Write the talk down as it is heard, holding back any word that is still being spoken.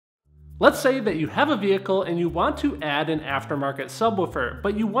Let's say that you have a vehicle and you want to add an aftermarket subwoofer,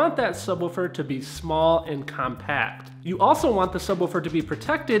 but you want that subwoofer to be small and compact. You also want the subwoofer to be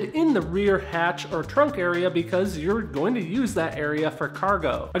protected in the rear hatch or trunk area because you're going to use that area for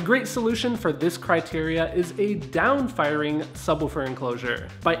cargo. A great solution for this criteria is a downfiring subwoofer enclosure.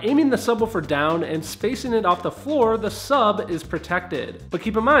 By aiming the subwoofer down and spacing it off the floor, the sub is protected. But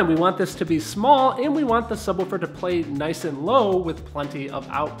keep in mind, we want this to be small and we want the subwoofer to play nice and low with plenty of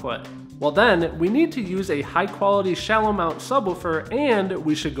output. Well then, we need to use a high quality shallow mount subwoofer and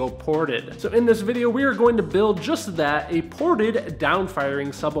we should go ported. So in this video, we are going to build just that, a ported downfiring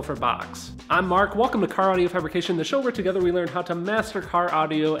subwoofer box. I'm Mark, welcome to CarAudioFabrication, the show where together we learn how to master car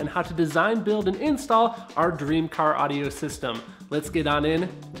audio and how to design, build, and install our dream car audio system. Let's get on in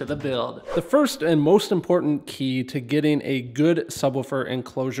to the build. The first and most important key to getting a good subwoofer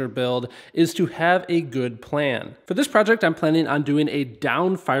enclosure build is to have a good plan. For this project, I'm planning on doing a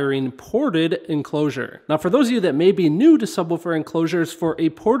downfiring ported enclosure. Now, for those of you that may be new to subwoofer enclosures, for a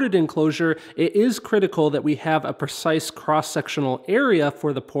ported enclosure, it is critical that we have a precise cross-sectional area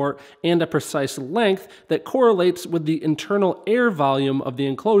for the port and a precise length that correlates with the internal air volume of the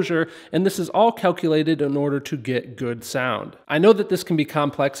enclosure, and this is all calculated in order to get good sound. I know that this can be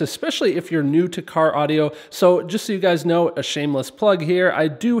complex, especially if you're new to car audio, so just so you guys know, a shameless plug here, I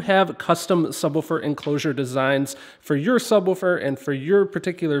do have custom subwoofer enclosure designs for your subwoofer and for your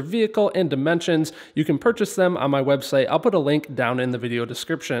particular vehicle and dimensions. You can purchase them on my website. I'll put a link down in the video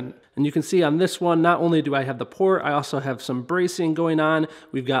description. And you can see on this one, not only do I have the port, I also have some bracing going on.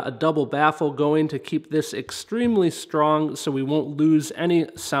 We've got a double baffle going to keep this extremely strong so we won't lose any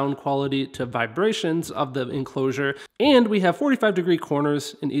sound quality to vibrations of the enclosure. And we have 45-degree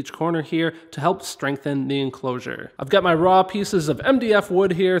corners in each corner here to help strengthen the enclosure. I've got my raw pieces of MDF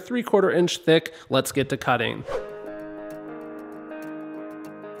wood here, 3/4 inch thick. Let's get to cutting.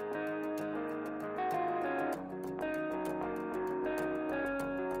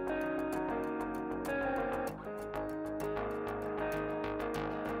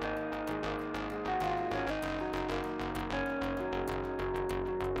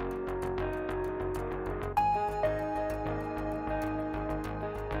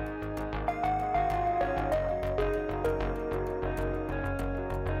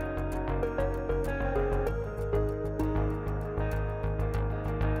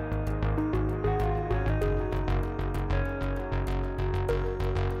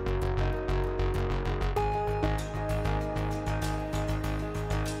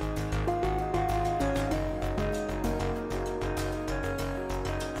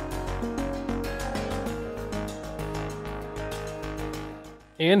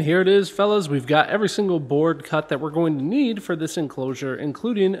 And here it is, fellas. We've got every single board cut that we're going to need for this enclosure,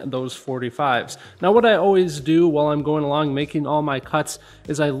 including those 45s. Now, what I always do while I'm going along making all my cuts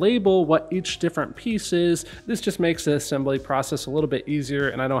is I label what each different piece is. This just makes the assembly process a little bit easier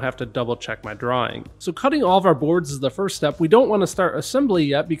and I don't have to double check my drawing. So cutting all of our boards is the first step. We don't want to start assembly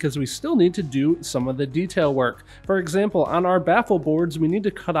yet because we still need to do some of the detail work. For example, on our baffle boards, we need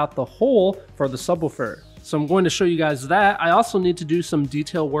to cut out the hole for the subwoofer. So I'm going to show you guys that. I also need to do some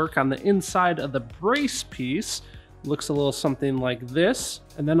detail work on the inside of the brace piece. Looks a little something like this.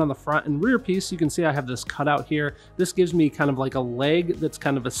 And then on the front and rear piece, you can see I have this cutout here. This gives me kind of like a leg that's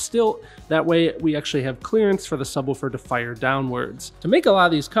kind of a stilt. That way we actually have clearance for the subwoofer to fire downwards. To make a lot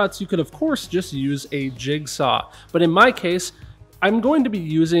of these cuts, you could of course just use a jigsaw. But in my case, I'm going to be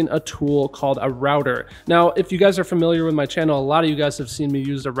using a tool called a router. Now, if you guys are familiar with my channel, a lot of you guys have seen me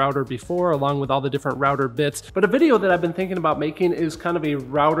use a router before, along with all the different router bits. But a video that I've been thinking about making is kind of a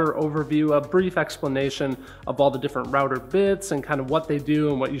router overview, a brief explanation of all the different router bits and kind of what they do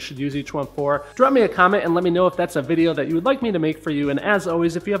and what you should use each one for. Drop me a comment and let me know if that's a video that you would like me to make for you. And as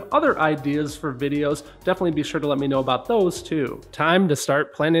always, if you have other ideas for videos, definitely be sure to let me know about those too. Time to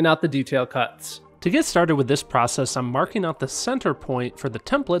start planning out the detail cuts. To get started with this process, I'm marking out the center point for the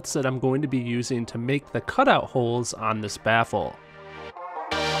templates that I'm going to be using to make the cutout holes on this baffle.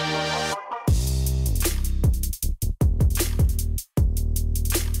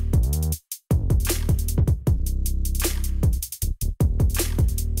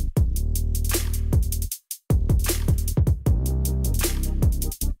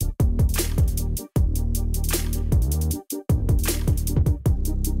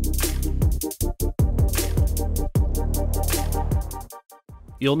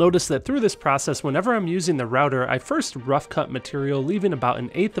 You'll notice that through this process, whenever I'm using the router, I first rough cut material, leaving about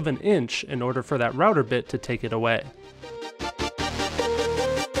 1/8 of an inch in order for that router bit to take it away.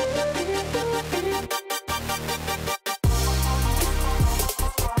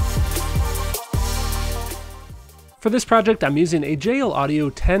 For this project, I'm using a JL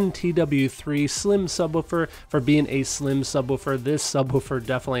Audio 10TW3 slim subwoofer. For being a slim subwoofer, this subwoofer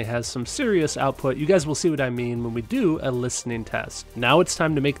definitely has some serious output. You guys will see what I mean when we do a listening test. Now it's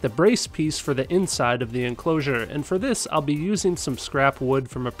time to make the brace piece for the inside of the enclosure, and for this I'll be using some scrap wood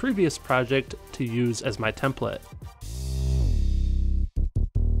from a previous project to use as my template.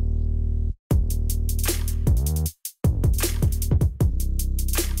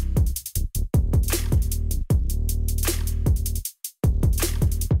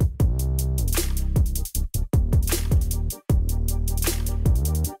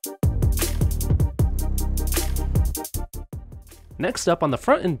 Next up, on the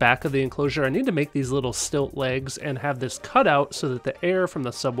front and back of the enclosure, I need to make these little stilt legs and have this cut out so that the air from the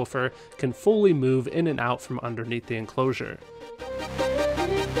subwoofer can fully move in and out from underneath the enclosure.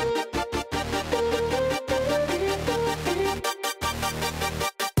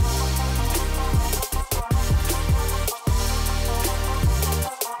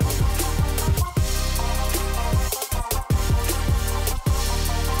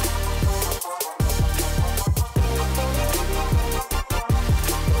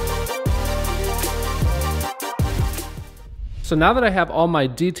 So now that I have all my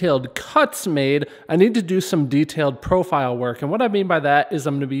detailed cuts made, I need to do some detailed profile work. And what I mean by that is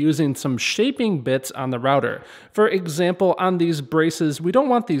I'm going to be using some shaping bits on the router. For example, on these braces, we don't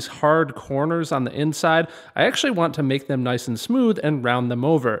want these hard corners on the inside. I actually want to make them nice and smooth and round them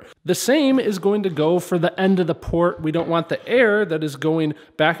over. The same is going to go for the end of the port. We don't want the air that is going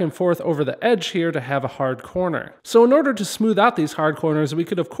back and forth over the edge here to have a hard corner. So in order to smooth out these hard corners, we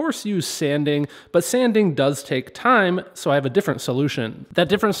could of course use sanding, but sanding does take time, so I have a different solution. That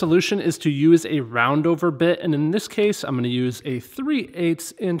different solution is to use a roundover bit, and in this case I'm going to use a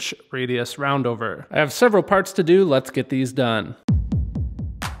 3/8 inch radius roundover. I have several parts to do, let's get these done.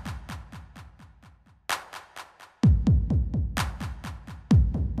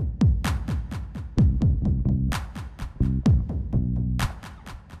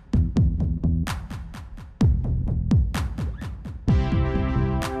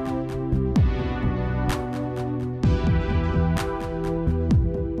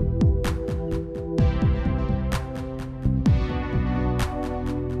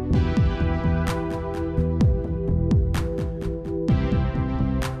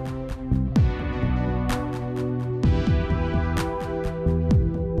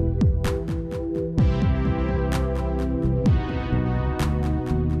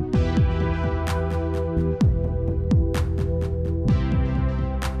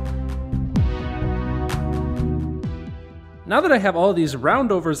 Now that I have all these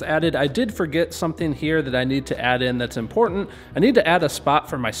roundovers added, I did forget something here that I need to add in that's important. I need to add a spot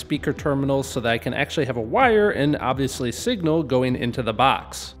for my speaker terminals so that I can actually have a wire and obviously signal going into the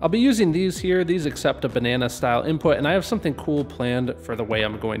box. I'll be using these here. These accept a banana style input, and I have something cool planned for the way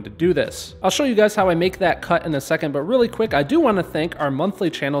I'm going to do this. I'll show you guys how I make that cut in a second, but really quick, I do want to thank our monthly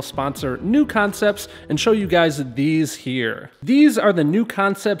channel sponsor, New Concepts, and show you guys these here. These are the New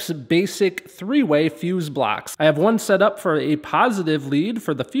Concepts basic 3-way fuse blocks. I have one set up for a positive lead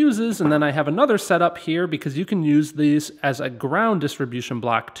for the fuses, and then I have another setup here because you can use these as a ground distribution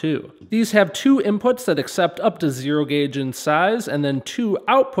block too. These have 2 inputs that accept up to 0 gauge in size, and then 2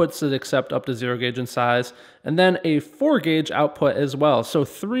 outputs that accept up to 0 gauge in size, and then a 4 gauge output as well. So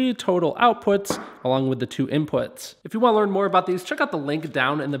 3 total outputs along with the 2 inputs. If you want to learn more about these, check out the link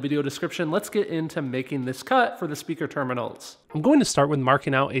down in the video description. Let's get into making this cut for the speaker terminals. I'm going to start with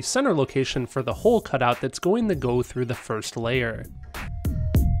marking out a center location for the hole cutout that's going to go through the first layer.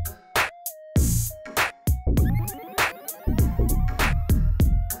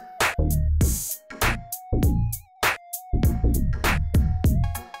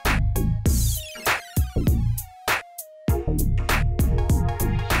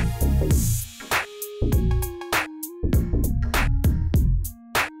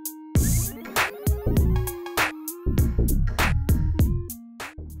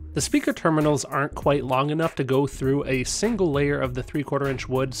 The speaker terminals aren't quite long enough to go through a single layer of the 3/4 inch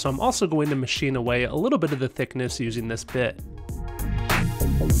wood, so I'm also going to machine away a little bit of the thickness using this bit.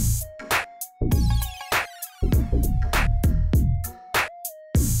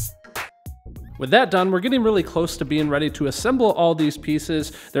 With that done, we're getting really close to being ready to assemble all these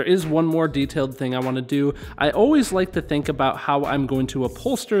pieces. There is one more detailed thing I want to do. I always like to think about how I'm going to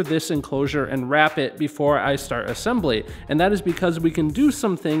upholster this enclosure and wrap it before I start assembly. And that is because we can do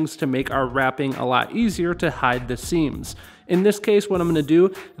some things to make our wrapping a lot easier to hide the seams. In this case, what I'm gonna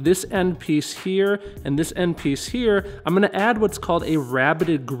do, this end piece here and this end piece here, I'm gonna add what's called a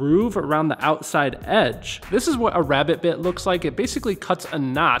rabbited groove around the outside edge. This is what a rabbet bit looks like. It basically cuts a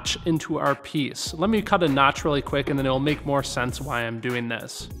notch into our piece. Let me cut a notch really quick and then it'll make more sense why I'm doing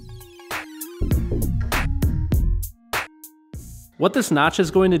this. What this notch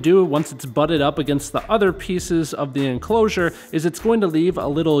is going to do once it's butted up against the other pieces of the enclosure is it's going to leave a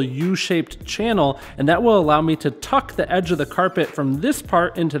little U-shaped channel, and that will allow me to tuck the edge of the carpet from this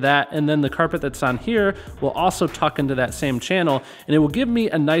part into that, and then the carpet that's on here will also tuck into that same channel, and it will give me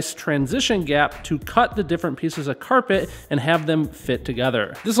a nice transition gap to cut the different pieces of carpet and have them fit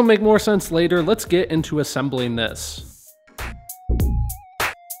together. This will make more sense later. Let's get into assembling this.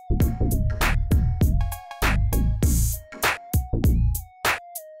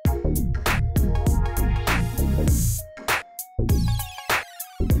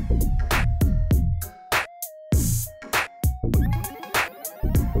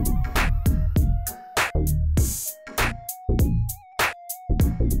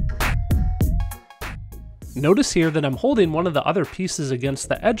 Notice here that I'm holding one of the other pieces against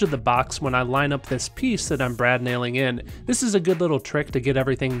the edge of the box when I line up this piece that I'm brad nailing in. This is a good little trick to get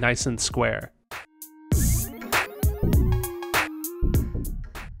everything nice and square.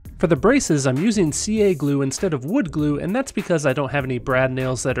 For the braces, I'm using CA glue instead of wood glue, and that's because I don't have any brad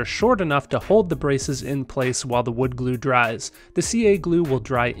nails that are short enough to hold the braces in place while the wood glue dries. The CA glue will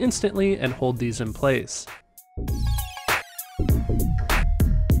dry instantly and hold these in place.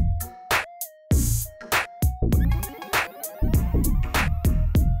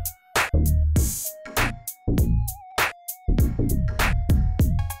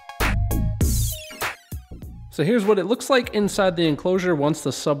 So here's what it looks like inside the enclosure once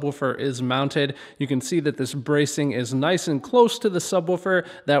the subwoofer is mounted. You can see that this bracing is nice and close to the subwoofer.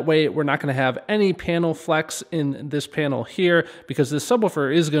 That way we're not going to have any panel flex in this panel here because this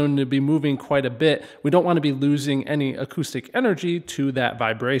subwoofer is going to be moving quite a bit. We don't want to be losing any acoustic energy to that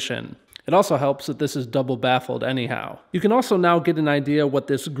vibration. It also helps that this is double baffled anyhow. You can also now get an idea what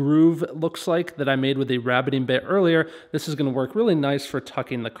this groove looks like that I made with a rabbiting bit earlier. This is going to work really nice for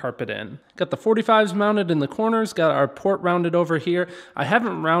tucking the carpet in. Got the 45s mounted in the corners, got our port rounded over here. I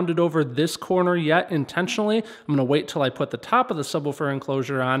haven't rounded over this corner yet intentionally. I'm going to wait till I put the top of the subwoofer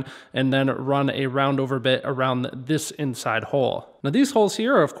enclosure on and then run a round over bit around this inside hole. Now these holes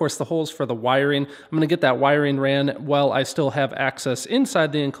here are of course the holes for the wiring. I'm going to get that wiring ran while I still have access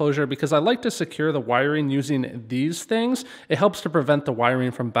inside the enclosure because I like to secure the wiring using these things. It helps to prevent the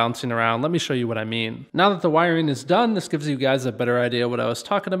wiring from bouncing around. Let me show you what I mean. Now that the wiring is done, this gives you guys a better idea what I was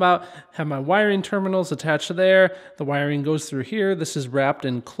talking about. Have my wiring terminals attached there. The wiring goes through here. This is wrapped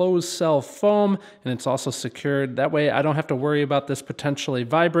in closed cell foam and it's also secured. That way I don't have to worry about this potentially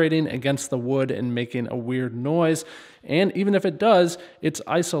vibrating against the wood and making a weird noise. And even if it does, it's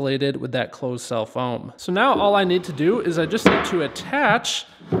isolated with that closed cell foam. So now all I need to do is I just need to attach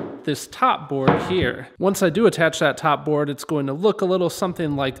this top board here. Once I do attach that top board, it's going to look a little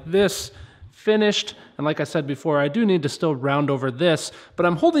something like this, finished. And like I said before, I do need to still round over this, but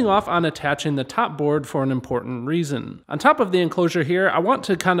I'm holding off on attaching the top board for an important reason. On top of the enclosure here, I want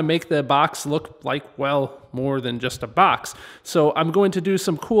to kind of make the box look like, well, more than just a box. So I'm going to do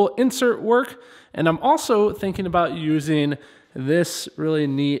some cool insert work, and I'm also thinking about using this really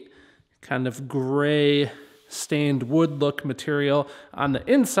neat kind of gray stained wood look material on the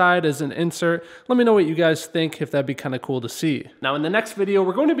inside as an insert. Let me know what you guys think, if that'd be kind of cool to see. Now in the next video,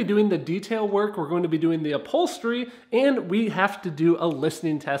 we're going to be doing the detail work, we're going to be doing the upholstery, and we have to do a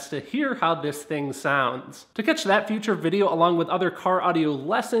listening test to hear how this thing sounds. To catch that future video along with other car audio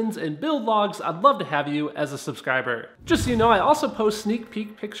lessons and build logs, I'd love to have you as a subscriber. Just so you know, I also post sneak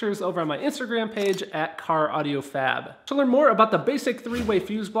peek pictures over on my Instagram page at CarAudioFab. To learn more about the basic three-way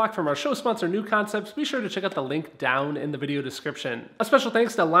fuse block from our show sponsor New Concepts, be sure to check out the link down in the video description. A special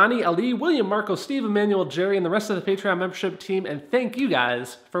thanks to Lonnie, Ali, William, Marco, Steve, Emmanuel, Jerry, and the rest of the Patreon membership team, and thank you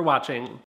guys for watching.